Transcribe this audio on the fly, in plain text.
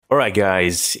All right,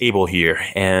 guys, Abel here.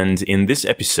 And in this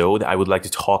episode, I would like to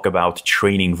talk about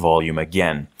training volume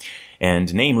again.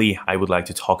 And namely, I would like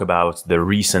to talk about the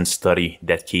recent study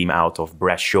that came out of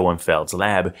Brett Schoenfeld's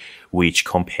lab, which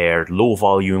compared low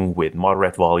volume with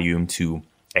moderate volume to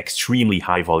extremely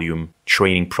high volume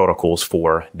training protocols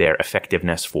for their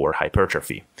effectiveness for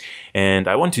hypertrophy. And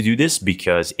I want to do this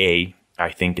because A,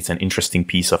 I think it's an interesting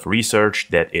piece of research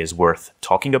that is worth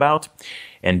talking about,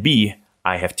 and B,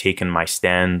 I have taken my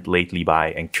stand lately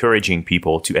by encouraging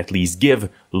people to at least give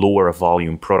lower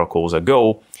volume protocols a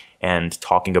go and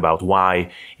talking about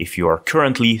why, if you are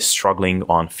currently struggling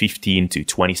on 15 to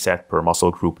 20 set per muscle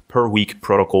group per week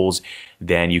protocols,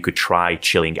 then you could try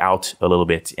chilling out a little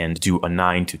bit and do a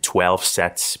 9 to 12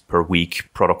 sets per week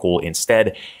protocol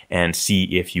instead and see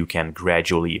if you can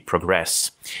gradually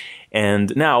progress.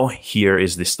 And now here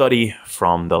is the study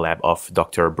from the lab of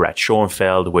Dr. Brett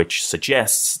Schoenfeld, which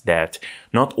suggests that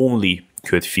not only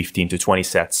could 15 to 20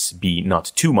 sets be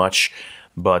not too much,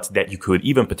 but that you could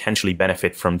even potentially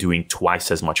benefit from doing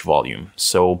twice as much volume.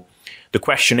 So the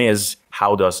question is,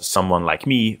 how does someone like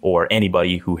me or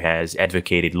anybody who has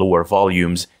advocated lower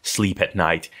volumes sleep at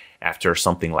night after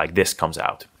something like this comes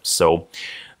out? So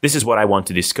this is what I want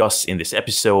to discuss in this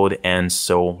episode, and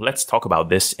so let's talk about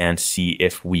this and see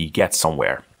if we get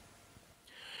somewhere.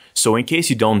 So in case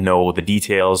you don't know the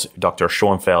details, Dr.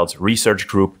 Schoenfeld's research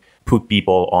group put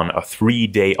people on a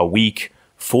 3-day-a-week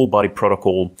full body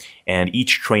protocol, and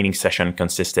each training session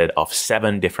consisted of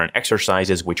 7 different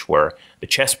exercises, which were the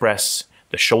chest press,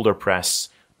 the shoulder press,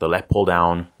 the leg pull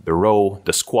down, the row,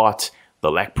 the squat,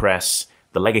 the leg press,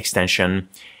 the leg extension.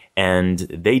 And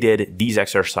they did these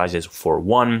exercises for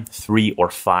 1, 3,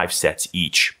 or 5 sets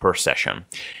each per session.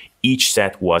 Each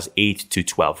set was 8 to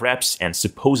 12 reps and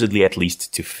supposedly at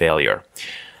least to failure.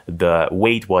 The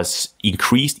weight was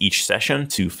increased each session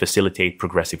to facilitate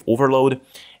progressive overload,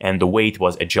 and the weight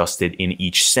was adjusted in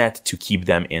each set to keep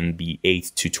them in the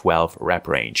 8 to 12 rep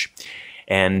range.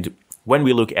 And when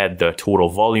we look at the total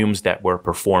volumes that were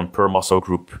performed per muscle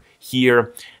group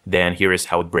here, then here is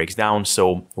how it breaks down.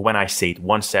 So when I say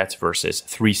 1 set versus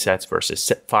 3 sets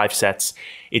versus 5 sets,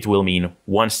 it will mean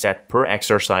 1 set per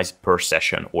exercise per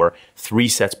session, or 3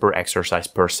 sets per exercise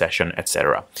per session,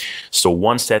 etc. So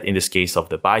 1 set in this case of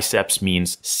the biceps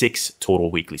means 6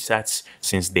 total weekly sets,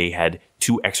 since they had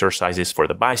 2 exercises for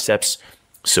the biceps.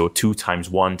 So 2 times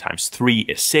 1 times 3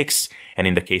 is 6. And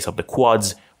in the case of the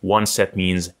quads, 1 set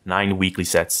means 9 weekly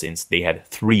sets, since they had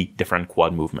 3 different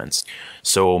quad movements.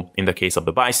 So in the case of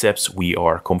the biceps, we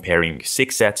are comparing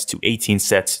 6 sets to 18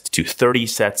 sets to 30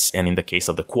 sets. And in the case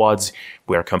of the quads,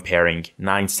 we are comparing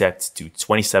 9 sets to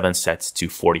 27 sets to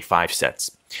 45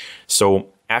 sets. So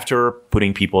after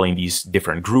putting people in these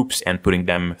different groups and putting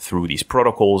them through these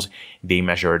protocols, they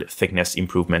measured thickness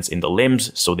improvements in the limbs.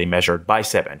 So they measured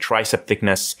bicep and tricep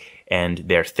thickness and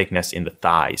their thickness in the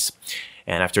thighs.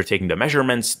 And after taking the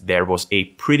measurements, there was a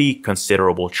pretty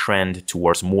considerable trend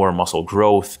towards more muscle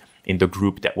growth in the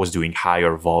group that was doing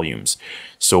higher volumes.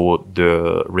 So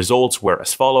the results were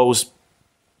as follows.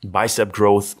 Bicep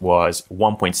growth was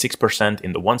 1.6%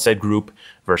 in the 1-set group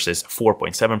versus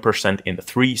 4.7% in the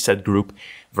 3-set group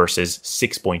versus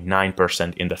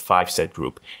 6.9% in the 5-set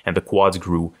group. And the quads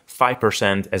grew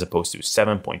 5% as opposed to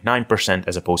 7.9%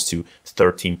 as opposed to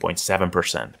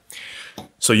 13.7%.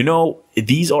 So,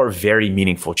 these are very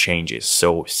meaningful changes.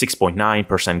 So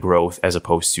 6.9% growth as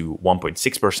opposed to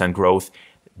 1.6% growth,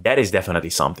 that is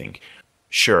definitely something.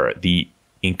 Sure, the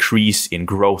increase in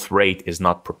growth rate is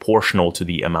not proportional to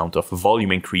the amount of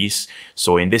volume increase.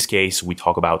 So in this case, we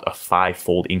talk about a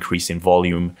 5-fold increase in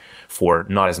volume for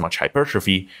not as much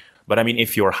hypertrophy. But I mean,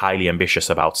 if you're highly ambitious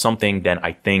about something, then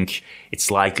I think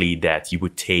it's likely that you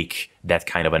would take that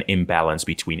kind of an imbalance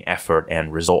between effort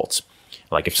and results.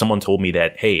 Like if someone told me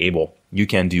that, hey, Abel, you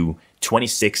can do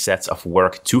 26 sets of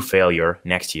work to failure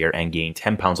next year and gain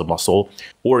 10 pounds of muscle,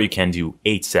 or you can do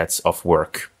 8 sets of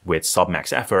work with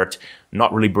sub-max effort,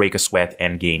 not really break a sweat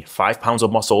and gain 5 pounds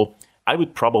of muscle, I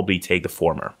would probably take the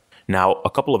former. Now, a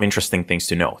couple of interesting things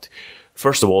to note.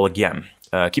 First of all, again,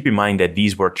 keep in mind that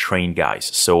these were trained guys.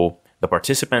 So the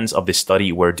participants of this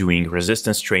study were doing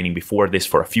resistance training before this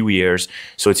for a few years,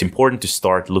 so it's important to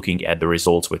start looking at the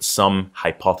results with some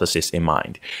hypothesis in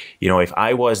mind. If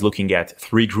I was looking at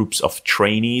 3 groups of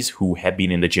trainees who had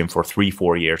been in the gym for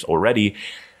 3-4 years already,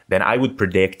 then I would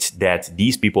predict that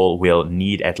these people will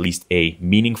need at least a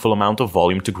meaningful amount of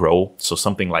volume to grow, so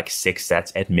something like 6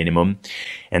 sets at minimum.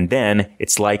 And then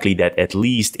it's likely that at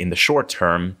least in the short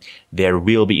term, there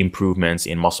will be improvements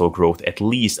in muscle growth at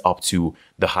least up to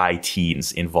the high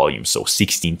teens in volume, so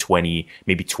 16, 20,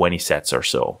 maybe 20 sets or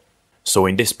so. So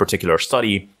in this particular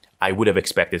study, I would have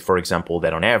expected, for example,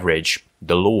 that on average,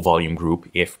 the low volume group,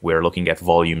 if we're looking at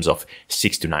volumes of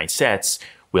 6 to 9 sets,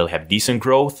 will have decent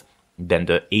growth. Then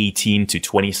the 18 to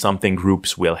 20 something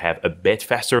groups will have a bit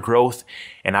faster growth.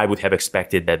 And I would have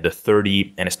expected that the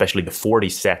 30 and especially the 40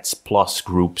 sets plus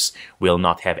groups will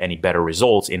not have any better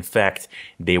results. In fact,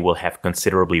 they will have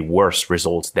considerably worse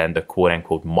results than the quote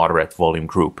unquote moderate volume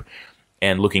group.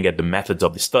 And looking at the methods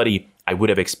of the study, I would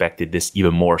have expected this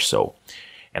even more so.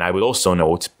 And I would also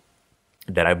note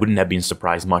that I wouldn't have been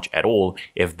surprised much at all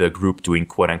if the group doing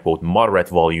quote-unquote moderate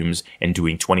volumes and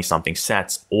doing 20-something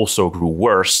sets also grew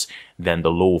worse than the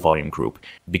low-volume group.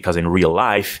 Because in real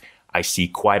life, I see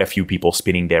quite a few people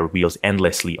spinning their wheels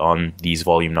endlessly on these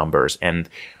volume numbers. And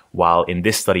while in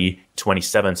this study,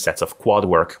 27 sets of quad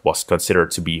work was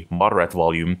considered to be moderate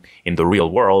volume, in the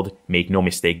real world, make no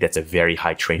mistake, that's a very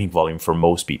high training volume for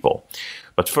most people.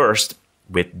 But first,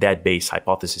 with that base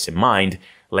hypothesis in mind,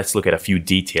 let's look at a few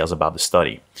details about the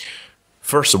study.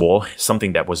 First of all,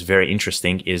 something that was very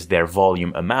interesting is their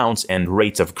volume amounts and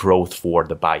rates of growth for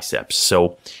the biceps.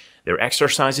 So their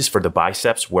exercises for the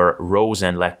biceps were rows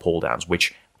and lat pull downs,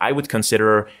 which I would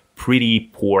consider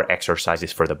pretty poor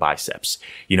exercises for the biceps.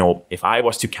 You know, if I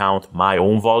was to count my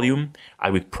own volume, I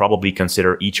would probably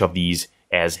consider each of these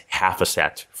as half a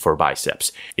set for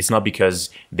biceps. It's not because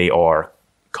they are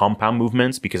compound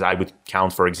movements, because I would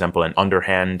count, for example, an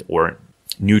underhand or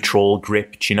neutral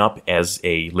grip chin up as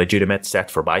a legitimate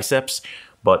set for biceps,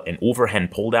 but an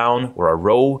overhand pull down or a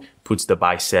row puts the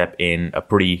bicep in a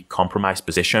pretty compromised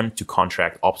position to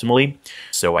contract optimally.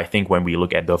 So I think when we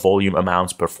look at the volume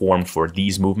amounts performed for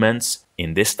these movements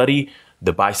in this study,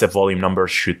 the bicep volume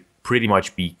numbers should pretty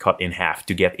much be cut in half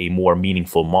to get a more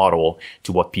meaningful model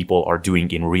to what people are doing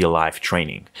in real life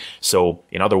training. So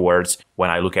in other words,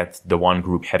 when I look at the one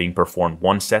group having performed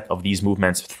one set of these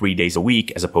movements 3 days a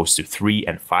week, as opposed to 3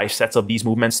 and 5 sets of these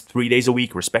movements 3 days a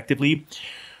week, respectively,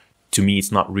 to me,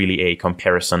 it's not really a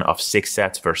comparison of 6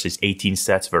 sets versus 18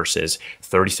 sets versus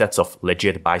 30 sets of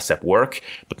legit bicep work,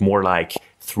 but more like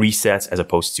 3 sets as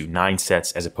opposed to 9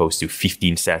 sets as opposed to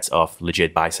 15 sets of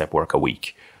legit bicep work a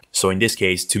week. So in this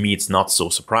case, to me, it's not so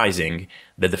surprising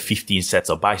that the 15 sets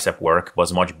of bicep work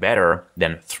was much better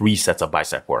than 3 sets of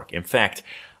bicep work. In fact,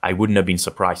 I wouldn't have been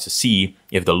surprised to see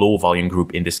if the low volume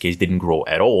group in this case didn't grow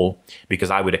at all, because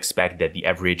I would expect that the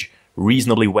average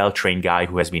reasonably well-trained guy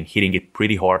who has been hitting it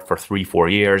pretty hard for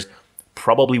 3-4 years,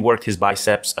 probably worked his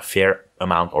biceps a fair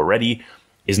amount already,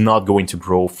 is not going to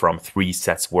grow from 3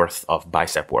 sets worth of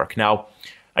bicep work. Now,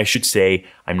 I should say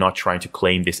I'm not trying to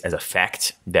claim this as a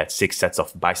fact that 6 sets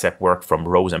of bicep work from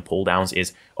rows and pull downs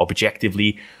is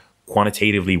objectively,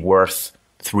 quantitatively worth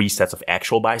 3 sets of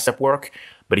actual bicep work.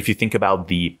 But if you think about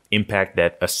the impact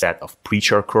that a set of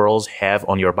preacher curls have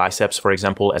on your biceps, for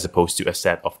example, as opposed to a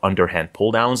set of underhand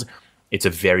pull downs, it's a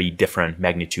very different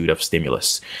magnitude of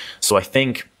stimulus. So I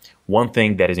think one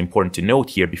thing that is important to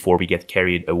note here before we get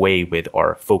carried away with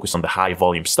our focus on the high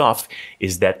volume stuff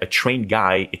is that a trained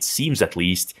guy, it seems at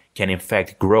least, can in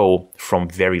fact grow from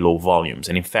very low volumes.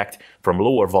 And in fact, from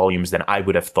lower volumes than I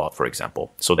would have thought, for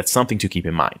example. So that's something to keep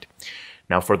in mind.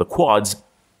 Now for the quads,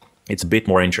 it's a bit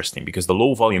more interesting because the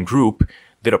low volume group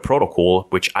did a protocol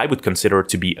which I would consider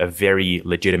to be a very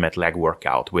legitimate leg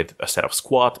workout with a set of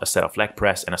squat, a set of leg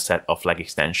press, and a set of leg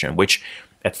extension, which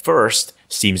at first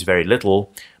seems very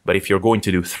little, but if you're going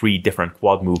to do 3 different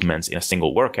quad movements in a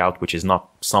single workout, which is not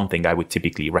something I would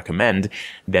typically recommend,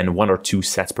 then 1 or 2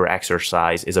 sets per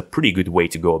exercise is a pretty good way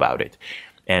to go about it.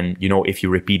 And, you know, if you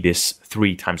repeat this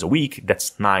 3 times a week,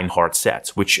 that's 9 hard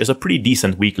sets, which is a pretty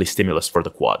decent weekly stimulus for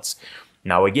the quads.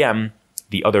 Now, again,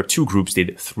 the other 2 groups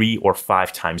did 3 or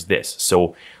 5 times this.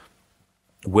 So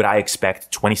would I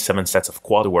expect 27 sets of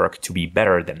quad work to be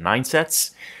better than 9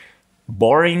 sets?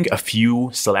 Barring a few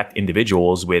select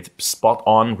individuals with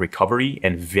spot-on recovery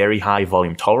and very high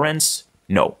volume tolerance,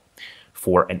 no.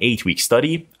 For an 8-week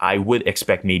study, I would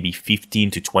expect maybe 15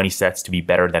 to 20 sets to be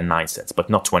better than 9 sets, but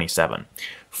not 27.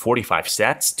 45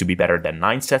 sets to be better than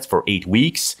 9 sets for 8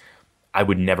 weeks, I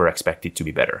would never expect it to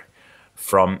be better.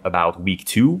 From about week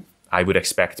 2, I would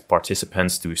expect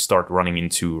participants to start running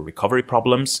into recovery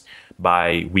problems.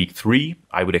 By week 3,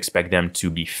 I would expect them to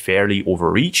be fairly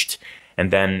overreached. And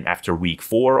then after week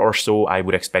 4 or so, I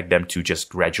would expect them to just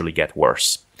gradually get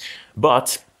worse.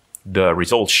 But the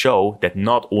results show that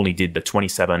not only did the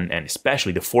 27 and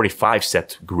especially the 45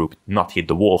 set group not hit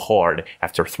the wall hard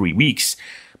after 3 weeks,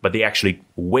 but they actually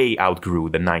way outgrew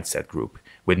the 9 set group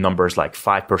with numbers like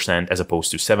 5% as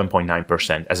opposed to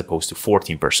 7.9% as opposed to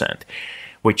 14%,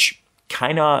 which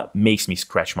kind of makes me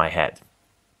scratch my head.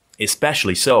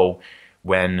 Especially so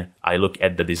when I look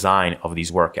at the design of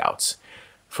these workouts.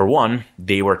 For one,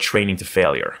 they were training to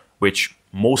failure. which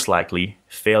most likely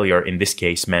failure in this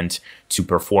case meant to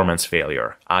performance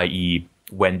failure, i.e.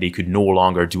 when they could no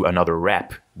longer do another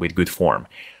rep with good form.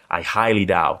 I highly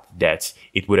doubt that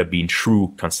it would have been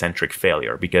true concentric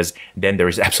failure, because then there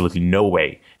is absolutely no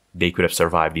way they could have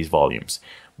survived these volumes.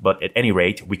 But at any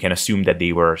rate, we can assume that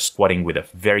they were squatting with a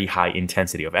very high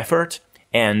intensity of effort,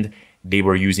 and they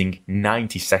were using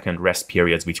 90-second rest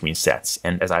periods between sets.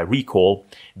 And as I recall,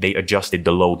 they adjusted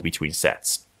the load between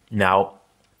sets. Now,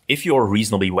 if you're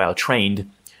reasonably well trained,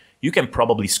 you can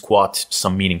probably squat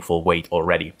some meaningful weight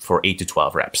already for 8 to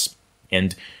 12 reps.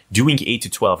 And doing 8 to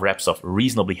 12 reps of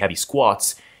reasonably heavy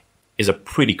squats is a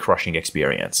pretty crushing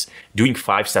experience. Doing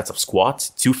 5 sets of squats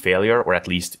to failure, or at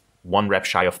least 1 rep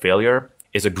shy of failure,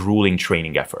 is a grueling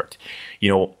training effort.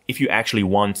 If you actually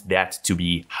want that to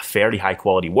be fairly high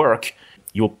quality work,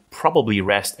 you'll probably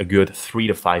rest a good 3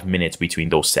 to 5 minutes between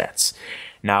those sets.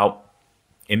 Now,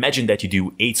 imagine that you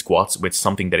do 8 squats with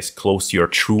something that is close to your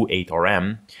true 8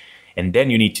 RM, and then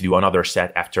you need to do another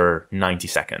set after 90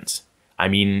 seconds. I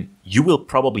mean, you will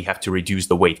probably have to reduce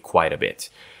the weight quite a bit.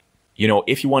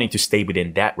 If you wanted to stay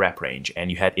within that rep range and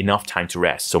you had enough time to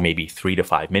rest, so maybe 3 to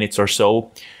 5 minutes or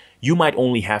so, you might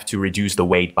only have to reduce the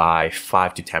weight by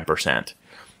 5 to 10%.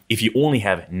 If you only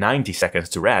have 90 seconds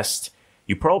to rest,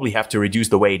 you probably have to reduce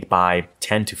the weight by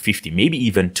 10 to 50, maybe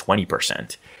even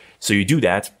 20%. So you do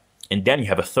that, and then you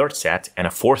have a third set and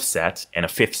a fourth set and a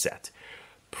fifth set.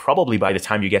 Probably by the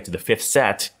time you get to the fifth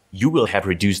set, you will have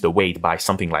reduced the weight by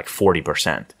something like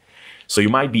 40%. So you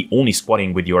might be only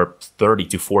squatting with your 30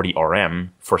 to 40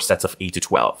 RM for sets of 8 to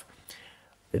 12.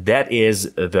 That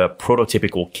is the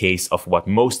prototypical case of what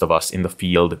most of us in the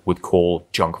field would call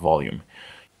junk volume.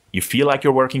 You feel like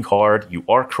you're working hard, you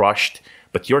are crushed,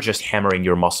 but you're just hammering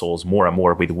your muscles more and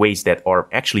more with weights that are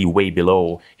actually way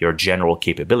below your general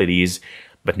capabilities.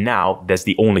 But now that's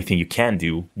the only thing you can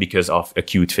do because of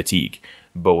acute fatigue,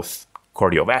 both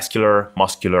cardiovascular,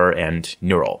 muscular, and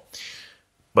neural.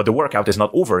 But the workout is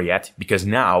not over yet, because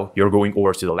now you're going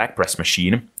over to the leg press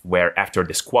machine, where after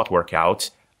the squat workout,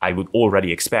 I would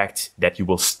already expect that you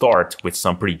will start with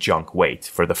some pretty junk weight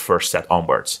for the first set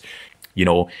onwards.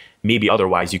 Maybe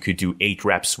otherwise you could do 8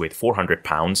 reps with 400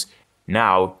 pounds.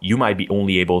 Now you might be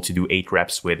only able to do 8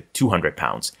 reps with 200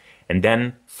 pounds, and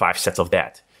then 5 sets of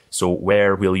that. So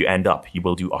where will you end up? You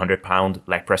will do 100-pound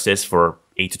leg presses for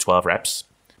 8 to 12 reps.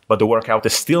 But the workout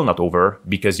is still not over,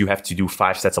 because you have to do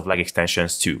 5 sets of leg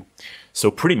extensions too. So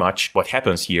pretty much what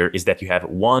happens here is that you have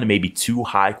 1, maybe 2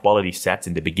 high quality sets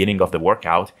in the beginning of the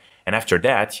workout. And after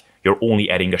that, you're only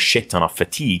adding a shit ton of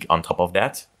fatigue on top of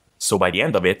that. So by the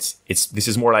end of it, this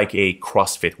is more like a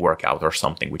CrossFit workout or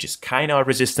something, which is kind of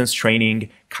resistance training,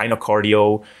 kind of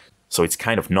cardio. So it's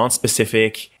kind of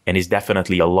non-specific and is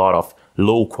definitely a lot of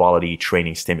low quality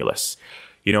training stimulus.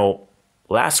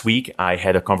 Last week, I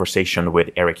had a conversation with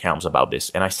Eric Helms about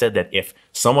this, and I said that if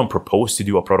someone proposed to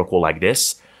do a protocol like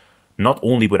this, not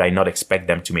only would I not expect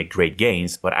them to make great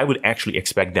gains, but I would actually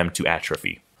expect them to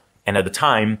atrophy. And at the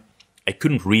time, I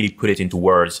couldn't really put it into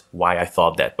words why I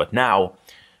thought that. But now,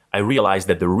 I realized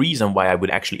that the reason why I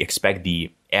would actually expect the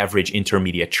average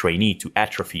intermediate trainee to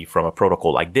atrophy from a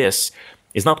protocol like this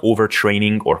is not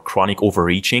overtraining or chronic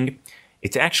overreaching.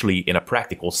 It's actually, in a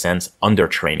practical sense,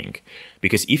 undertraining.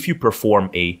 Because if you perform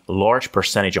a large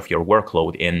percentage of your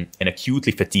workload in an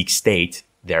acutely fatigued state,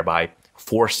 thereby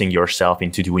forcing yourself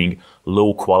into doing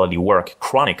low quality work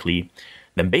chronically,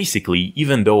 then basically,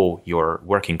 even though you're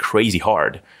working crazy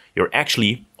hard, you're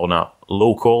actually on a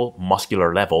local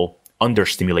muscular level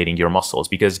understimulating your muscles,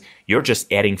 because you're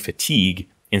just adding fatigue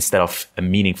instead of a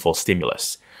meaningful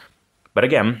stimulus. But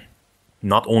again,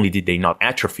 not only did they not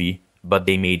atrophy, but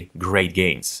they made great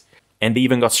gains. And they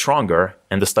even got stronger,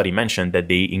 and the study mentioned that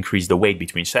they increased the weight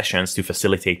between sessions to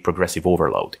facilitate progressive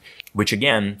overload, which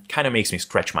again kind of makes me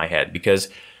scratch my head, because,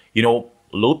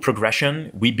 load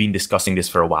progression, we've been discussing this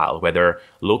for a while, whether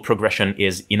load progression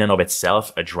is in and of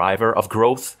itself a driver of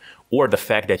growth, or the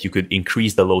fact that you could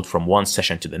increase the load from one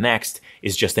session to the next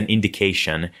is just an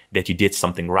indication that you did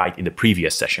something right in the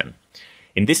previous session.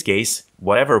 In this case,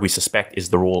 whatever we suspect is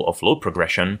the role of load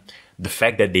progression, the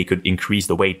fact that they could increase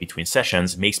the weight between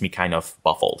sessions makes me kind of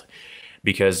baffled.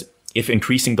 Because if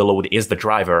increasing the load is the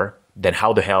driver, then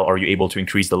how the hell are you able to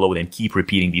increase the load and keep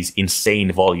repeating these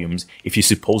insane volumes if you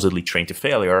supposedly train to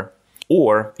failure?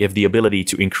 Or if the ability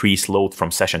to increase load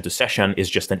from session to session is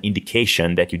just an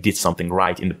indication that you did something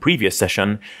right in the previous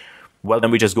session, well,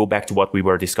 then we just go back to what we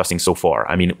were discussing so far.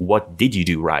 I mean, what did you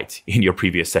do right in your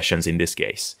previous sessions in this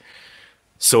case?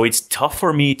 So it's tough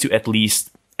for me to, at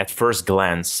least at first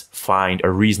glance, find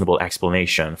a reasonable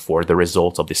explanation for the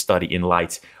results of this study in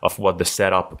light of what the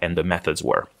setup and the methods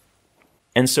were.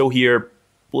 And so here,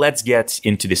 let's get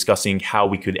into discussing how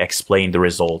we could explain the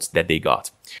results that they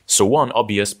got. So one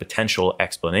obvious potential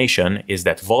explanation is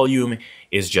that volume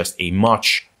is just a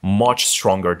much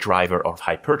stronger driver of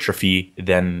hypertrophy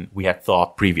than we had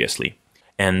thought previously.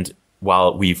 And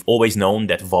while we've always known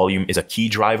that volume is a key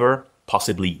driver,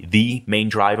 possibly the main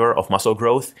driver of muscle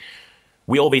growth,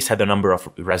 we always had a number of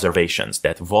reservations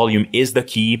that volume is the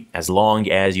key as long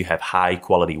as you have high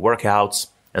quality workouts,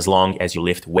 as long as you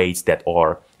lift weights that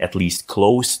are at least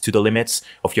close to the limits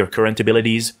of your current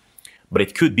abilities. But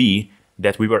it could be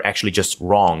that we were actually just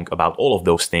wrong about all of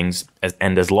those things.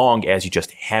 And as long as you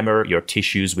just hammer your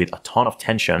tissues with a ton of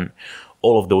tension,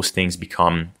 all of those things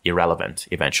become irrelevant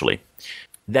eventually.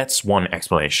 That's one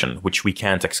explanation, which we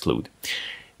can't exclude.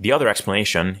 The other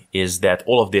explanation is that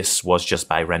all of this was just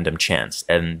by random chance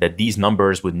and that these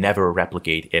numbers would never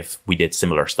replicate if we did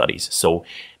similar studies. So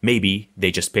maybe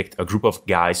they just picked a group of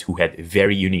guys who had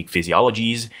very unique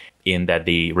physiologies in that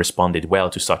they responded well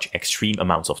to such extreme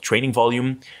amounts of training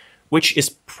volume, which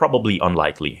is probably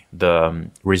unlikely.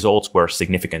 The results were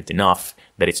significant enough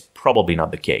that it's probably not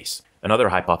the case. Another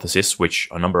hypothesis, which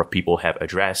a number of people have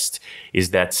addressed, is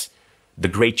that the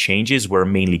great changes were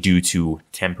mainly due to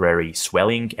temporary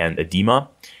swelling and edema.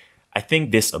 I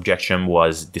think this objection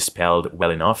was dispelled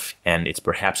well enough, and it's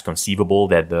perhaps conceivable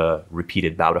that the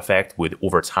repeated bout effect would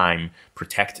over time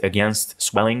protect against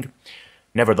swelling.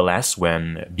 Nevertheless,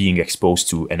 when being exposed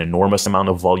to an enormous amount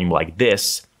of volume like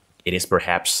this, it is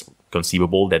perhaps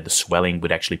conceivable that the swelling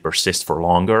would actually persist for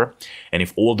longer. And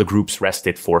if all the groups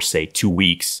rested for, say, 2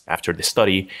 weeks after the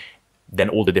study, then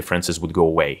all the differences would go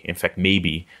away. In fact,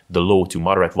 maybe the low to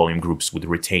moderate volume groups would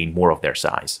retain more of their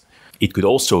size. It could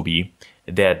also be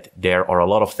that there are a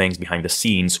lot of things behind the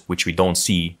scenes which we don't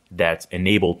see that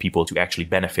enable people to actually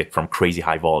benefit from crazy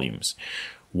high volumes.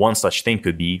 One such thing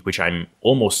could be, which I'm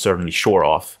almost certainly sure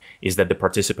of, is that the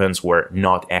participants were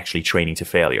not actually training to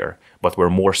failure, but were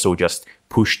more so just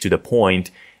pushed to the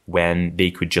point when they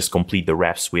could just complete the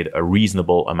reps with a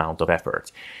reasonable amount of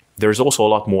effort. There's also a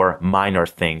lot more minor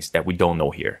things that we don't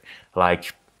know here,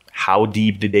 like how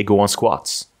deep did they go on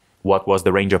squats? What was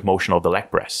the range of motion of the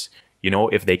leg press? You know,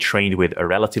 if they trained with a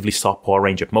relatively subpar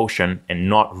range of motion and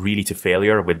not really to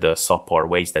failure with the subpar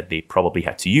weights that they probably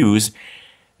had to use,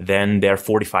 then their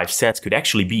 45 sets could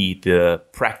actually be the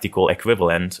practical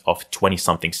equivalent of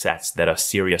 20-something sets that a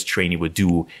serious trainee would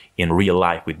do in real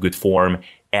life with good form,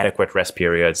 adequate rest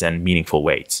periods, and meaningful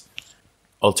weights.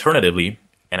 Alternatively,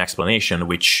 an explanation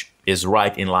which is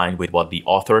right in line with what the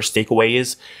author's takeaway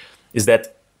is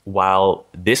that while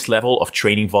this level of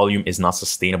training volume is not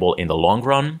sustainable in the long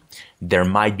run, there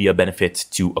might be a benefit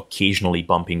to occasionally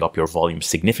bumping up your volume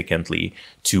significantly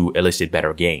to elicit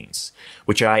better gains,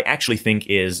 which I actually think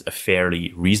is a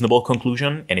fairly reasonable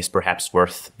conclusion and is perhaps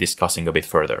worth discussing a bit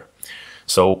further.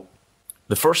 So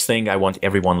the first thing I want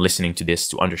everyone listening to this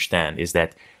to understand is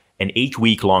that an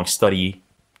 8-week-long study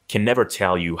can never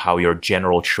tell you how your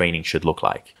general training should look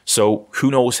like. So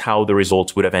who knows how the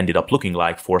results would have ended up looking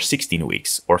like for 16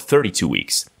 weeks or 32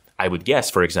 weeks. I would guess,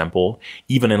 for example,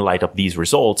 even in light of these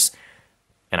results,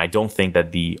 and I don't think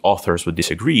that the authors would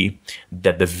disagree,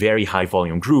 that the very high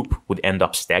volume group would end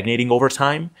up stagnating over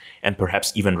time and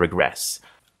perhaps even regress.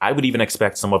 I would even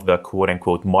expect some of the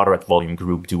quote-unquote moderate volume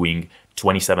group doing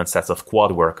 27 sets of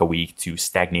quad work a week to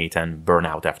stagnate and burn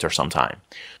out after some time.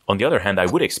 On the other hand, I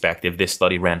would expect if this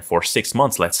study ran for 6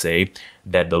 months, let's say,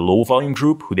 that the low volume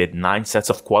group who did 9 sets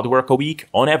of quad work a week,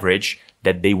 on average,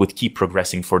 that they would keep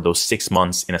progressing for those 6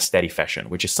 months in a steady fashion,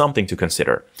 which is something to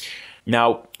consider.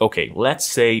 Now, okay, let's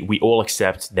say we all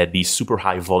accept that these super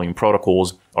high volume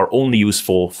protocols are only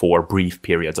useful for brief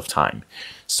periods of time.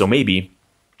 So maybe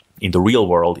in the real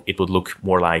world, it would look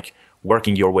more like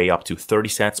working your way up to 30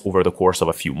 sets over the course of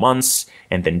a few months,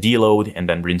 and then deload, and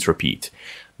then rinse repeat.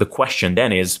 The question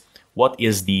then is, what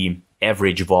is the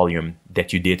average volume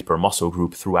that you did per muscle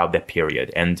group throughout that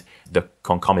period and the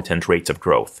concomitant rates of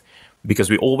growth? Because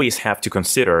we always have to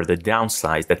consider the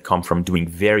downsides that come from doing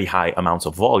very high amounts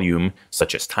of volume,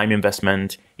 such as time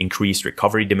investment, increased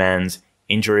recovery demands,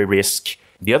 injury risk.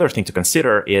 The other thing to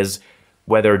consider is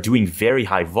whether doing very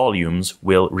high volumes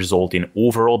will result in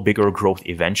overall bigger growth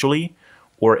eventually,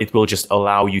 or it will just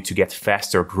allow you to get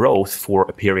faster growth for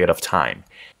a period of time.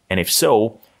 And if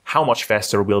so, how much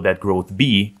faster will that growth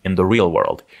be in the real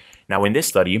world? Now, in this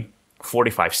study,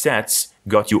 45 sets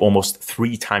got you almost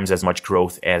 3 times as much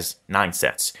growth as 9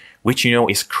 sets, which you know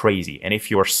is crazy. And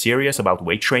if you're serious about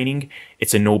weight training,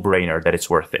 it's a no-brainer that it's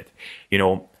worth it. You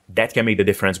know, that can make the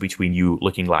difference between you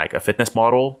looking like a fitness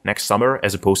model next summer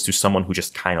as opposed to someone who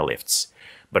just kind of lifts.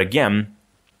 But again,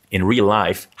 in real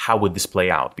life, how would this play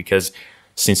out? Because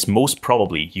since most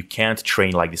probably you can't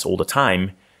train like this all the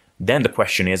time, then the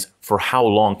question is, for how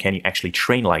long can you actually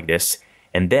train like this?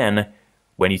 And then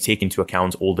when you take into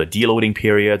account all the deloading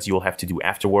periods you'll have to do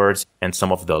afterwards and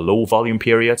some of the low volume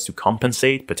periods to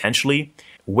compensate potentially,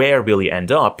 where will you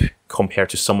end up compared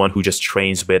to someone who just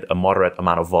trains with a moderate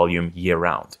amount of volume year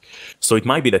round? So it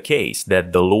might be the case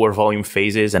that the lower volume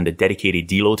phases and the dedicated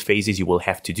deload phases you will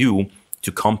have to do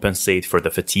to compensate for the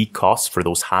fatigue costs for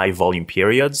those high volume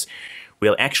periods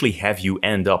will actually have you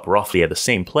end up roughly at the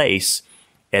same place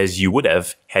as you would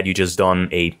have had you just done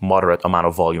a moderate amount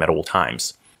of volume at all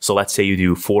times. So let's say you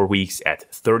do 4 weeks at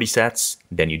 30 sets,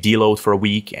 then you deload for a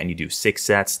week and you do 6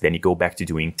 sets, then you go back to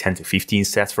doing 10 to 15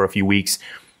 sets for a few weeks.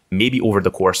 Maybe over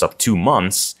the course of 2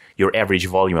 months, your average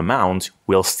volume amount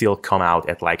will still come out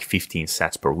at like 15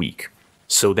 sets per week.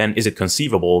 So then is it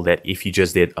conceivable that if you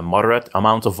just did a moderate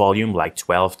amount of volume, like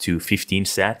 12 to 15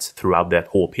 sets throughout that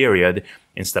whole period,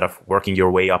 instead of working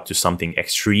your way up to something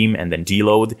extreme and then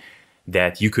deload,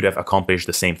 that you could have accomplished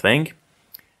the same thing?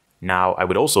 Now, I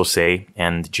would also say,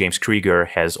 and James Krieger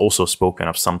has also spoken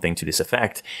of something to this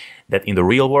effect, that in the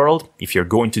real world, if you're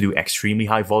going to do extremely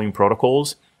high volume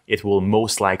protocols, it will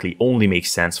most likely only make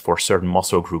sense for certain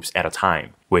muscle groups at a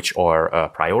time, which are a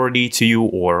priority to you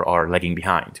or are lagging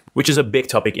behind, which is a big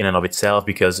topic in and of itself,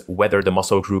 because whether the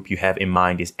muscle group you have in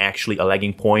mind is actually a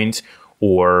lagging point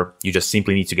or you just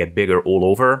simply need to get bigger all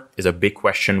over is a big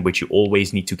question which you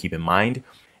always need to keep in mind.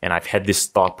 And I've had this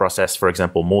thought process, for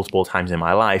example, multiple times in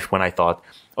my life when I thought,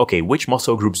 okay, which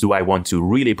muscle groups do I want to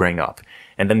really bring up?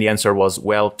 And then the answer was,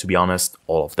 well, to be honest,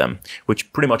 all of them,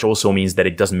 which pretty much also means that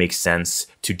it doesn't make sense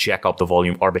to jack up the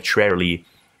volume arbitrarily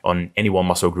on any one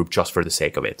muscle group just for the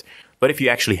sake of it. But if you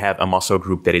actually have a muscle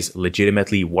group that is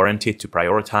legitimately warranted to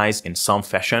prioritize in some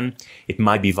fashion, it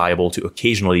might be viable to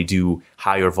occasionally do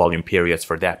higher volume periods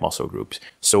for that muscle group.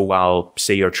 So while,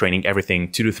 say, you're training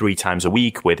everything 2 to 3 times a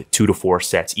week with 2 to 4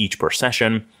 sets each per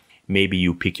session, maybe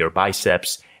you pick your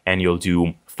biceps and you'll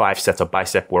do 5 sets of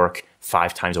bicep work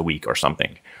 5 times a week or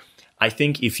something. I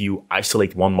think if you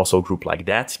isolate one muscle group like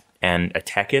that and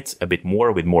attack it a bit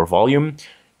more with more volume,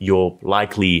 you're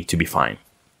likely to be fine.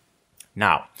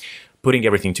 Now, putting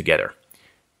everything together,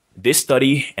 this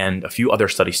study and a few other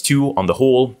studies too, on the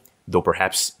whole, though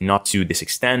perhaps not to this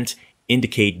extent,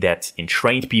 indicate that in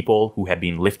trained people who have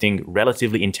been lifting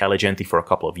relatively intelligently for a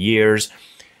couple of years,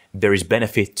 there is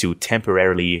benefit to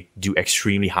temporarily do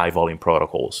extremely high volume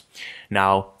protocols.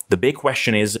 Now, the big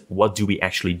question is, what do we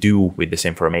actually do with this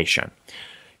information?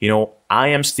 I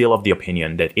am still of the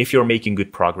opinion that if you're making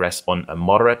good progress on a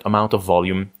moderate amount of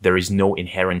volume, there is no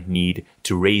inherent need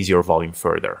to raise your volume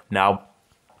further. Now,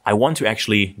 I want to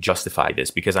actually justify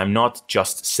this because I'm not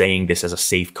just saying this as a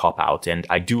safe cop-out, and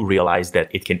I do realize that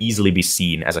it can easily be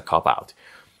seen as a cop-out.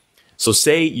 So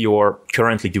say you're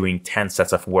currently doing 10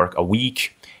 sets of work a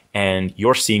week, and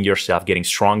you're seeing yourself getting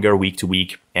stronger week to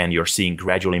week, and you're seeing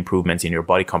gradual improvements in your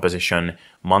body composition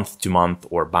month to month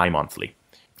or bi-monthly.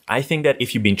 I think that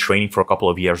if you've been training for a couple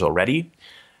of years already,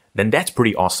 then that's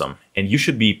pretty awesome, and you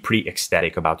should be pretty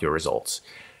ecstatic about your results.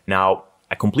 Now,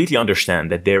 I completely understand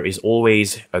that there is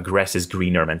always a grass is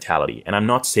greener mentality, and I'm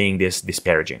not saying this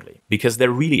disparagingly, because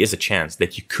there really is a chance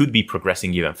that you could be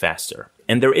progressing even faster.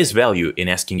 And there is value in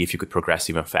asking if you could progress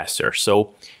even faster.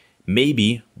 So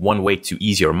maybe one way to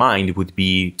ease your mind would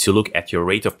be to look at your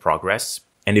rate of progress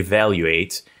and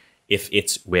evaluate if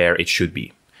it's where it should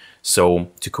be. So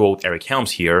to quote Eric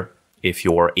Helms here, if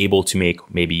you're able to make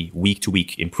maybe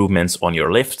week-to-week improvements on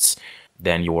your lifts,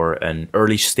 then you're an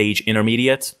early stage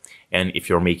intermediate. And if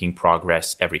you're making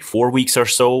progress every 4 weeks or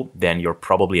so, then you're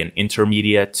probably an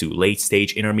intermediate to late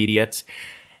stage intermediate.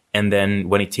 And then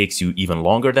when it takes you even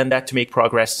longer than that to make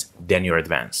progress, then you're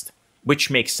advanced, which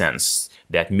makes sense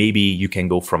that maybe you can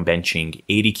go from benching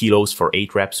 80 kilos for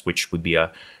 8 reps, which would be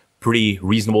a pretty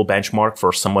reasonable benchmark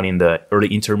for someone in the early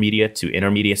intermediate to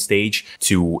intermediate stage,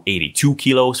 to 82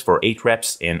 kilos for 8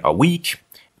 reps in a week,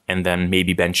 and then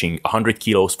maybe benching 100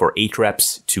 kilos for 8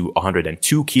 reps to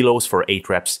 102 kilos for 8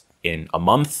 reps in a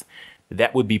month.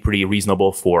 That would be pretty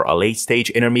reasonable for a late stage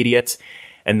intermediate.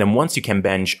 And then once you can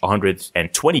bench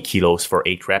 120 kilos for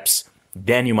 8 reps,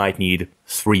 then you might need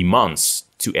 3 months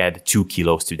to add 2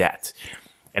 kilos to that.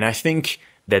 And I think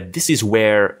that this is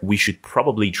where we should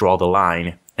probably draw the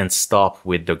line and stop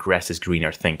with the grass is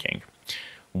greener thinking.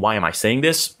 Why am I saying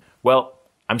this? Well,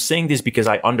 I'm saying this because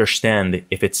I understand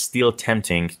if it's still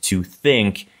tempting to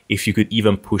think if you could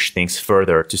even push things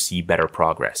further to see better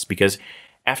progress. Because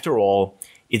after all,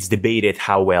 it's debated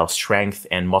how well strength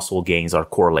and muscle gains are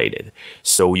correlated.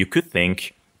 So you could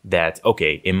think that,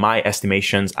 okay, in my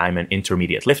estimations, I'm an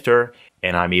intermediate lifter,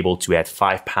 and I'm able to add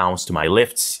 5 pounds to my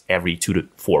lifts every 2 to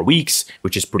 4 weeks,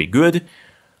 which is pretty good.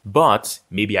 But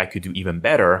maybe I could do even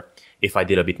better if I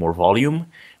did a bit more volume,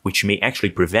 which may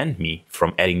actually prevent me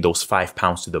from adding those 5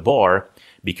 pounds to the bar,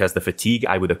 because the fatigue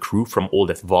I would accrue from all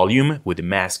that volume would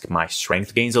mask my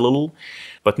strength gains a little,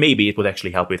 but maybe it would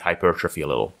actually help with hypertrophy a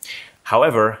little.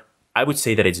 However, I would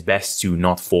say that it's best to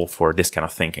not fall for this kind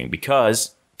of thinking,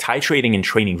 because titrating and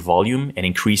training volume and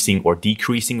increasing or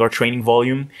decreasing our training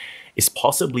volume is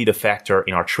possibly the factor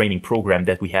in our training program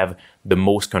that we have the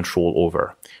most control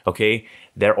over. Okay?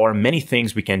 There are many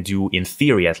things we can do, in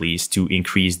theory at least, to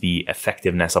increase the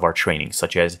effectiveness of our training,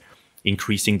 such as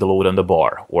increasing the load on the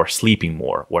bar, or sleeping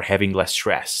more, or having less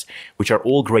stress, which are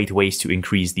all great ways to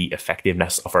increase the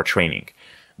effectiveness of our training.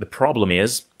 The problem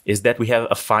is that we have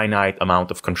a finite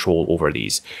amount of control over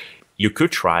these. You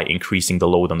could try increasing the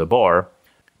load on the bar,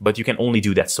 but you can only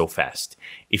do that so fast.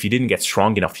 If you didn't get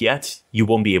strong enough yet, you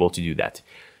won't be able to do that.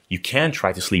 You can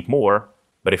try to sleep more,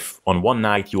 but if on one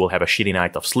night you will have a shitty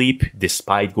night of sleep,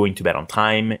 despite going to bed on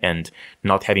time and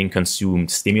not having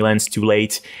consumed stimulants too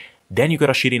late, then you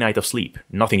got a shitty night of sleep.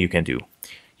 Nothing you can do.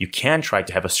 You can try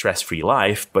to have a stress-free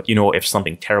life, but if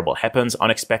something terrible happens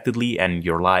unexpectedly and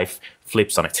your life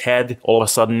flips on its head all of a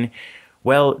sudden,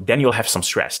 well, then you'll have some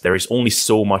stress. There is only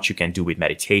so much you can do with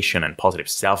meditation and positive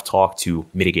self-talk to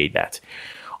mitigate that.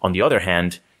 On the other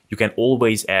hand, you can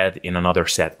always add in another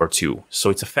set or two. So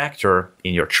it's a factor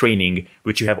in your training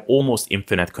which you have almost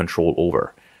infinite control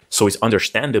over. So it's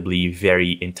understandably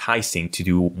very enticing to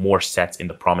do more sets in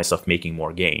the promise of making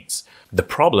more gains. The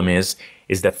problem is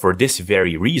that for this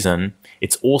very reason,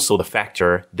 it's also the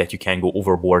factor that you can go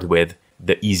overboard with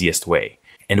the easiest way.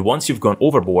 And once you've gone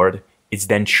overboard, it's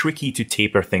then tricky to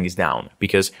taper things down,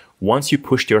 because once you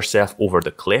pushed yourself over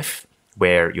the cliff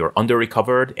where you're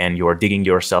under-recovered and you're digging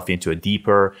yourself into a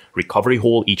deeper recovery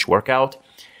hole each workout,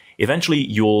 eventually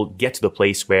you'll get to the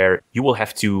place where you will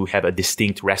have to have a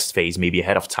distinct rest phase maybe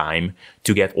ahead of time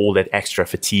to get all that extra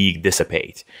fatigue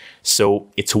dissipate. So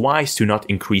it's wise to not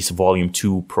increase volume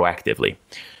too proactively.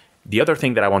 The other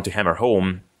thing that I want to hammer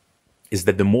home is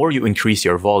that the more you increase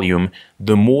your volume,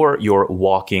 the more you're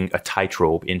walking a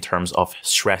tightrope in terms of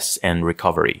stress and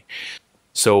recovery.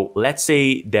 So let's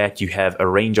say that you have a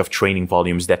range of training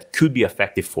volumes that could be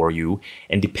effective for you,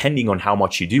 and depending on how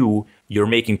much you do, you're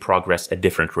making progress at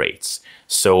different rates.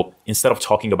 So instead of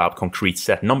talking about concrete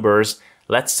set numbers,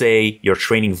 let's say your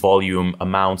training volume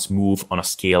amounts move on a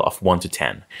scale of 1 to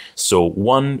 10. So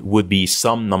 1 would be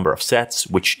some number of sets,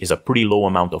 which is a pretty low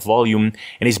amount of volume,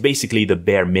 and is basically the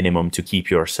bare minimum to keep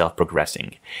yourself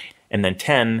progressing. And then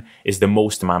 10 is the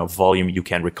most amount of volume you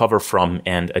can recover from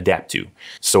and adapt to.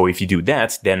 So if you do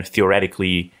that, then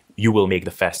theoretically, you will make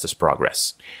the fastest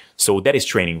progress. So that is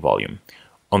training volume.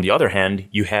 On the other hand,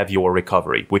 you have your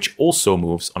recovery, which also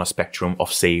moves on a spectrum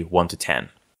of, say, 1 to 10.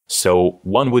 So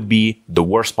 1 would be the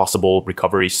worst possible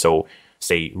recovery. So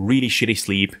say really shitty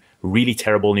sleep, really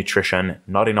terrible nutrition,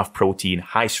 not enough protein,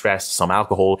 high stress, some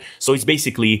alcohol. So it's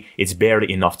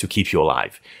barely enough to keep you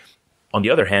alive. On the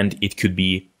other hand, it could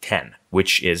be 10,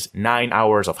 which is 9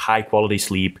 hours of high quality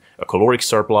sleep, a caloric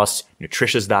surplus,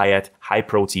 nutritious diet, high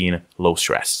protein, low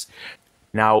stress.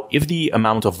 Now, if the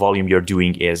amount of volume you're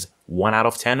doing is 1 out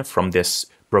of 10 from this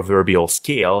proverbial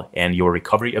scale and your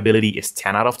recovery ability is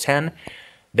 10 out of 10,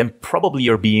 then probably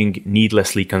you're being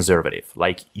needlessly conservative.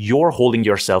 Like you're holding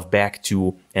yourself back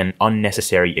to an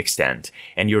unnecessary extent,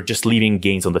 and you're just leaving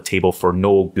gains on the table for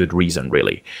no good reason,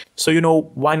 really. So,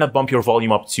 why not bump your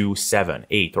volume up to 7,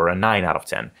 8, or a 9 out of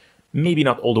 10? Maybe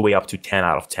not all the way up to 10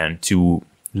 out of 10 to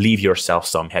leave yourself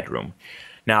some headroom.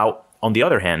 Now, on the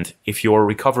other hand, if your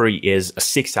recovery is a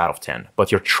 6 out of 10,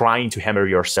 but you're trying to hammer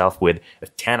yourself with a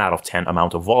 10 out of 10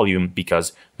 amount of volume,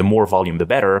 because the more volume, the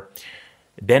better,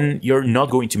 then you're not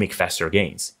going to make faster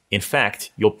gains. In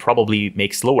fact, you'll probably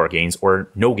make slower gains or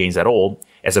no gains at all,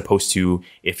 as opposed to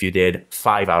if you did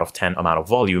 5 out of 10 amount of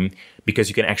volume, because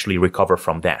you can actually recover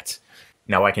from that.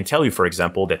 Now, I can tell you, for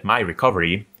example, that my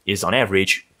recovery is on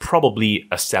average probably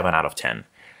a 7 out of 10.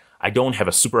 I don't have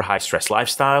a super high stress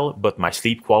lifestyle, but my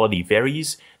sleep quality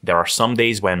varies. There are some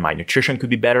days when my nutrition could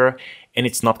be better, and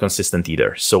it's not consistent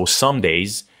either. So some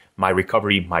days my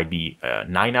recovery might be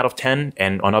 9 out of 10,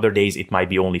 and on other days it might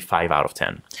be only 5 out of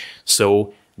 10.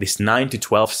 So this 9 to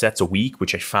 12 sets a week,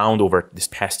 which I found over this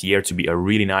past year to be a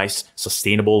really nice,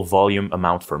 sustainable volume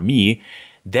amount for me,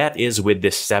 that is with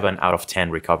this 7 out of 10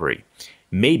 recovery.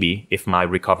 Maybe if my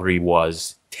recovery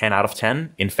was 10 out of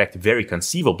 10, in fact, very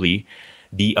conceivably,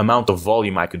 the amount of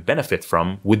volume I could benefit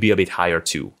from would be a bit higher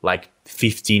too, like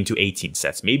 15 to 18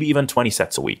 sets, maybe even 20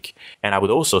 sets a week. And I would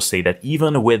also say that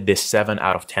even with this 7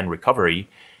 out of 10 recovery,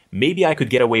 maybe I could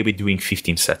get away with doing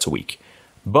 15 sets a week.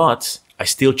 But I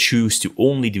still choose to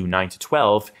only do 9 to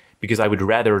 12 because I would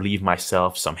rather leave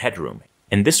myself some headroom.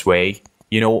 And this way,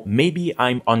 maybe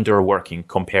I'm underworking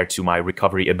compared to my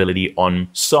recovery ability on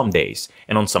some days.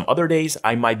 And on some other days,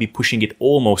 I might be pushing it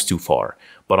almost too far.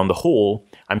 But on the whole,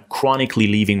 I'm chronically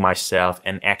leaving myself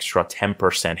an extra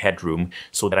 10% headroom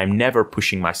so that I'm never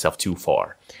pushing myself too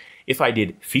far. If I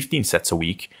did 15 sets a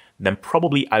week, then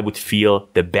probably I would feel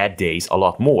the bad days a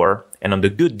lot more. And on the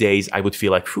good days, I would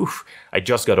feel like, whew, I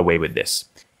just got away with this.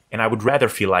 And I would rather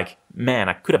feel like, man,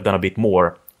 I could have done a bit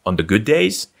more on the good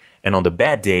days. And on the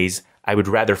bad days, I would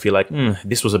rather feel like,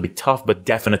 this was a bit tough, but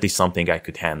definitely something I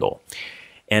could handle.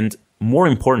 And more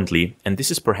importantly, and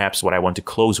this is perhaps what I want to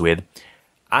close with,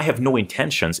 I have no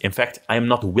intentions. In fact, I am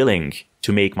not willing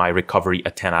to make my recovery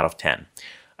a 10 out of 10.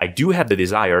 I do have the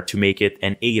desire to make it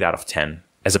an 8 out of 10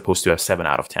 as opposed to a 7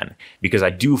 out of 10, because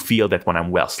I do feel that when I'm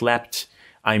well slept,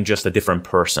 I'm just a different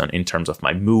person in terms of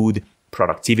my mood,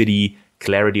 productivity,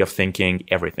 clarity of thinking,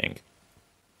 everything.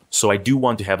 So I do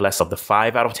want to have less of the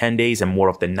 5 out of 10 days and more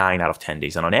of the 9 out of 10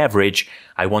 days. And on average,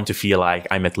 I want to feel like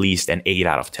I'm at least an 8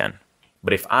 out of 10.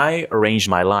 But if I arrange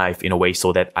my life in a way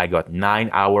so that I got 9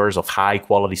 hours of high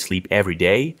quality sleep every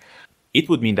day, it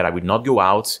would mean that I would not go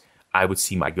out, I would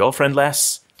see my girlfriend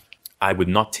less, I would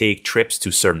not take trips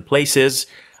to certain places,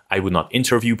 I would not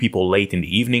interview people late in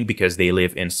the evening because they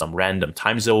live in some random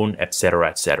time zone, etc.,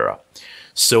 etc.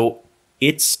 So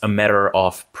it's a matter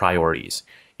of priorities.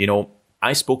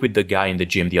 I spoke with the guy in the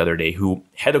gym the other day who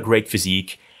had a great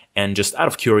physique, and just out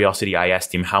of curiosity, I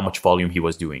asked him how much volume he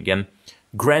was doing. And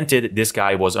granted, this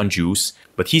guy was on juice,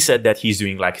 but he said that he's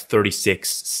doing like 36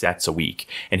 sets a week,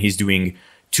 and he's doing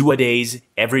 2-a-days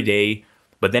every day.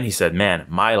 But then he said, man,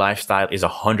 my lifestyle is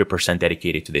 100%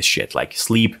 dedicated to this shit. Like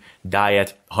sleep,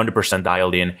 diet, 100%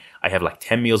 dialed in. I have like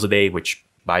 10 meals a day, which,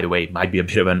 by the way, might be a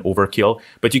bit of an overkill,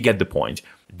 but you get the point.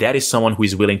 That is someone who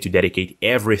is willing to dedicate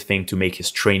everything to make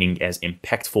his training as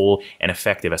impactful and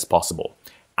effective as possible.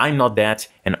 I'm not that,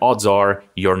 and odds are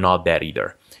you're not that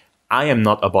either. I am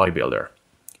not a bodybuilder.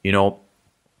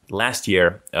 Last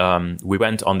year, we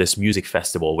went on this music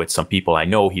festival with some people I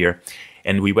know here,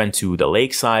 and we went to the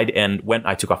lakeside, and when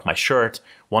I took off my shirt,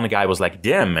 one guy was like,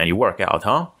 damn, man, you work out,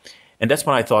 huh? And that's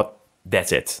when I thought,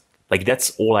 that's it. Like, that's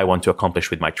all I want to accomplish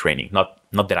with my training.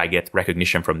 Not that I get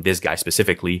recognition from this guy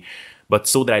specifically, but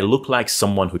so that I look like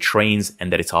someone who trains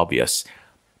and that it's obvious.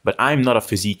 But I'm not a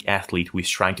physique athlete who is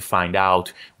trying to find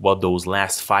out what those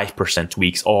last 5%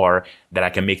 tweaks are that I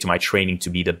can make to my training to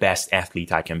be the best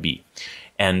athlete I can be.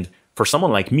 And for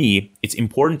someone like me, it's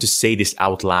important to say this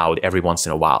out loud every once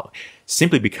in a while,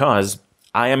 simply because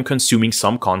I am consuming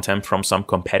some content from some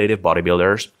competitive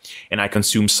bodybuilders, and I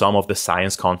consume some of the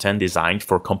science content designed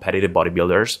for competitive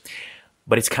bodybuilders.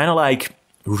 But it's kind of like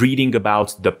reading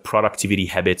about the productivity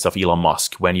habits of Elon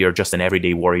Musk when you're just an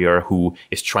everyday warrior who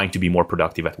is trying to be more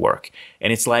productive at work.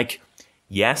 And it's like,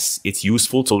 yes, it's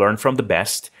useful to learn from the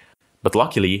best, but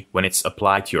luckily, when it's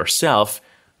applied to yourself,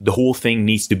 the whole thing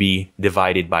needs to be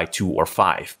divided by 2 or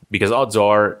 5, because odds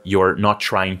are you're not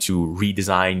trying to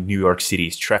redesign New York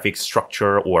City's traffic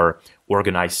structure or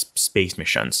organize space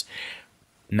missions.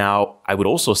 Now, I would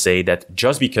also say that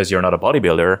just because you're not a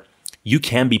bodybuilder, you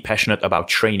can be passionate about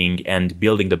training and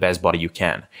building the best body you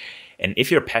can. And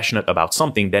if you're passionate about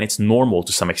something, then it's normal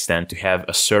to some extent to have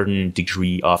a certain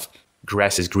degree of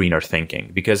grass is greener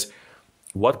thinking. Because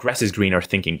what grass is greener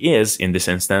thinking is, in this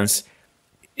instance,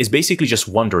 is basically just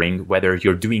wondering whether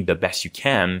you're doing the best you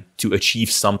can to achieve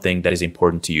something that is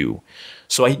important to you.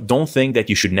 So I don't think that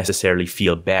you should necessarily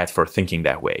feel bad for thinking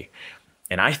that way.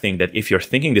 And I think that if you're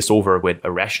thinking this over with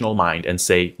a rational mind and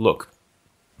say, look,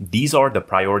 these are the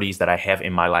priorities that I have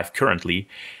in my life currently,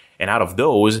 and out of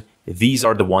those, these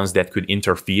are the ones that could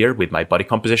interfere with my body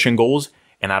composition goals,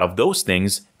 and out of those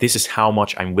things, this is how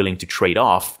much I'm willing to trade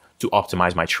off to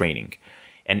optimize my training.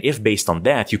 And if based on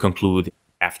that, you conclude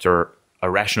after a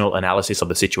rational analysis of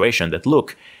the situation that,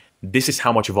 look, this is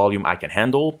how much volume I can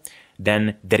handle,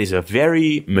 then that is a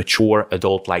very mature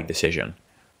adult-like decision.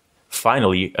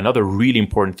 Finally, another really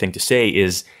important thing to say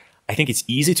is, I think it's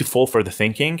easy to fall for the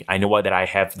thinking, I know that I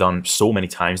have done so many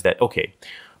times, that, okay,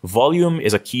 volume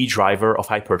is a key driver of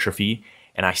hypertrophy,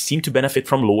 and I seem to benefit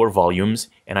from lower volumes,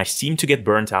 and I seem to get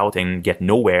burnt out and get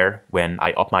nowhere when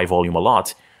I up my volume a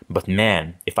lot. But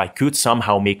man, if I could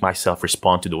somehow make myself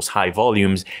respond to those high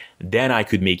volumes, then I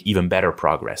could make even better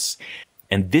progress.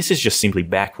 And this is just simply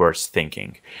backwards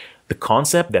thinking. The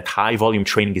concept that high volume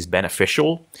training is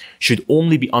beneficial should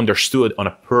only be understood on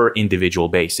a per individual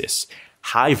basis.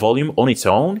 High volume on its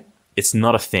own, it's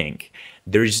not a thing.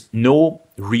 There is no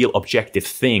real objective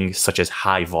thing such as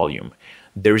high volume.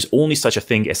 There is only such a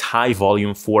thing as high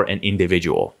volume for an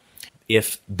individual.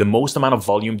 if the most amount of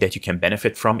volume that you can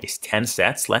benefit from is 10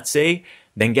 sets, let's say,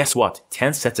 then guess what?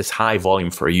 10 sets is high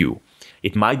volume for you.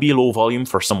 It might be low volume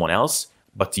for someone else,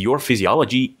 but to your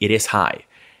physiology, it is high.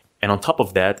 And on top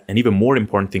of that, an even more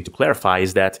important thing to clarify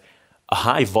is that a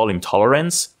high volume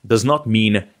tolerance does not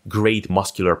mean great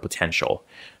muscular potential.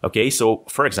 Okay, so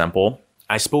for example,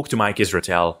 I spoke to Mike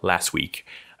Israetel last week.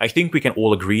 I think we can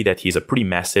all agree that he's a pretty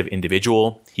massive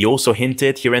individual. He also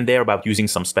hinted here and there about using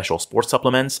some special sports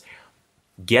supplements.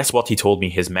 Guess what he told me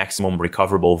his maximum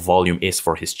recoverable volume is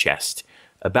for his chest?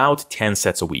 About 10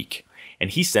 sets a week.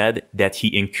 And he said that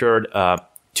he incurred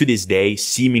to this day,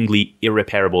 seemingly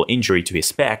irreparable injury to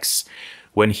his pecs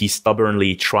when he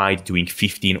stubbornly tried doing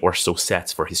 15 or so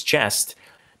sets for his chest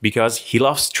because he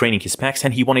loves training his pecs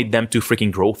and he wanted them to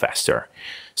freaking grow faster.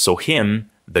 So him,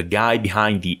 the guy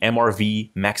behind the MRV,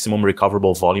 maximum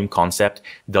recoverable volume concept,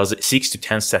 does 6 to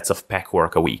 10 sets of pec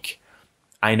work a week.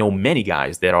 I know many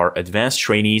guys that are advanced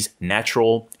trainees,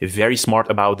 natural, very smart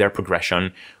about their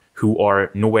progression, who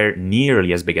are nowhere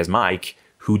nearly as big as Mike,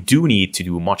 who do need to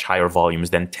do much higher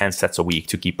volumes than 10 sets a week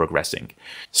to keep progressing.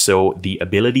 So the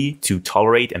ability to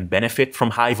tolerate and benefit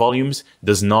from high volumes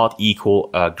does not equal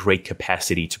a great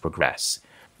capacity to progress.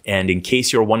 And in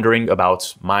case you're wondering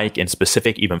about Mike in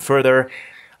specific even further,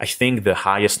 I think the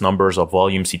highest numbers of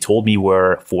volumes he told me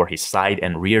were for his side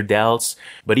and rear delts,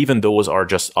 but even those are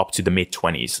just up to the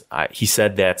mid-20s. He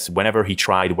said that whenever he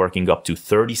tried working up to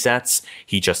 30 sets,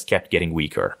 he just kept getting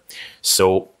weaker.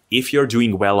 So if you're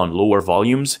doing well on lower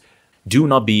volumes, do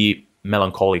not be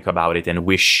melancholic about it and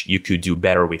wish you could do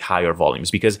better with higher volumes,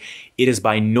 because it is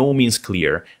by no means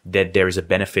clear that there is a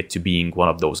benefit to being one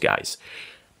of those guys.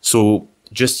 So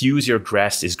just use your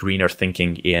grass is greener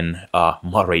thinking in a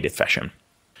moderated fashion.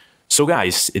 So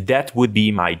guys, that would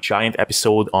be my giant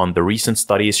episode on the recent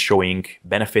studies showing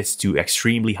benefits to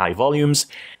extremely high volumes.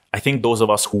 I think those of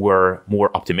us who were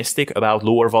more optimistic about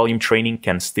lower volume training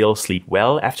can still sleep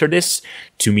well after this.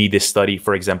 To me, this study,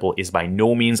 for example, is by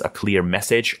no means a clear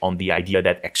message on the idea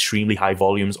that extremely high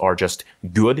volumes are just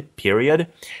good, period.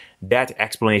 That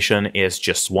explanation is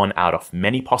just one out of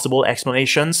many possible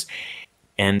explanations.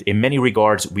 And in many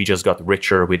regards, we just got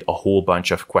richer with a whole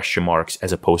bunch of question marks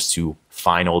as opposed to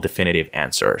final definitive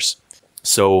answers.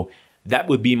 So that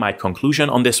would be my conclusion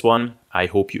on this one. I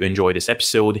hope you enjoyed this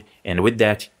episode. And with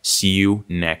that, see you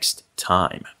next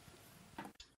time.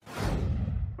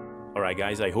 Alright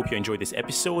guys, I hope you enjoyed this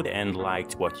episode and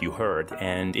liked what you heard.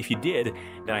 And if you did,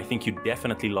 then I think you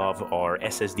definitely love our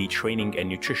SSD training and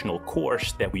nutritional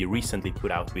course that we recently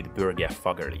put out with Børge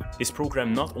Fagerli. This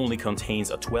program not only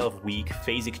contains a 12-week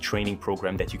phasic training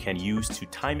program that you can use to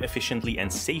time efficiently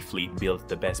and safely build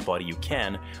the best body you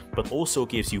can, but also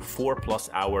gives you 4+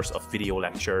 hours of video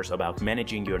lectures about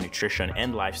managing your nutrition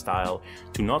and lifestyle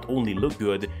to not only look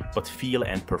good, but feel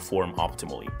and perform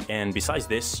optimally. And besides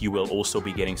this, you will also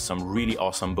be getting some really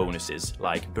awesome bonuses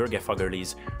like Børge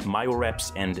Fagerli's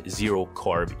MyoReps and Zero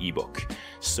Carb ebook.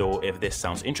 So if this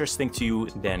sounds interesting to you,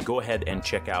 then go ahead and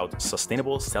check out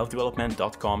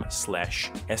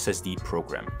sustainableselfdevelopment.com/SSD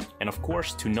program. And of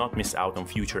course, to not miss out on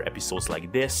future episodes like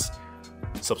this,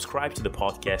 subscribe to the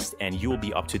podcast and you'll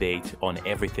be up to date on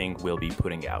everything we'll be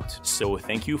putting out. So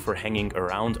thank you for hanging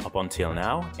around up until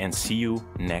now and see you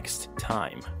next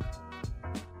time.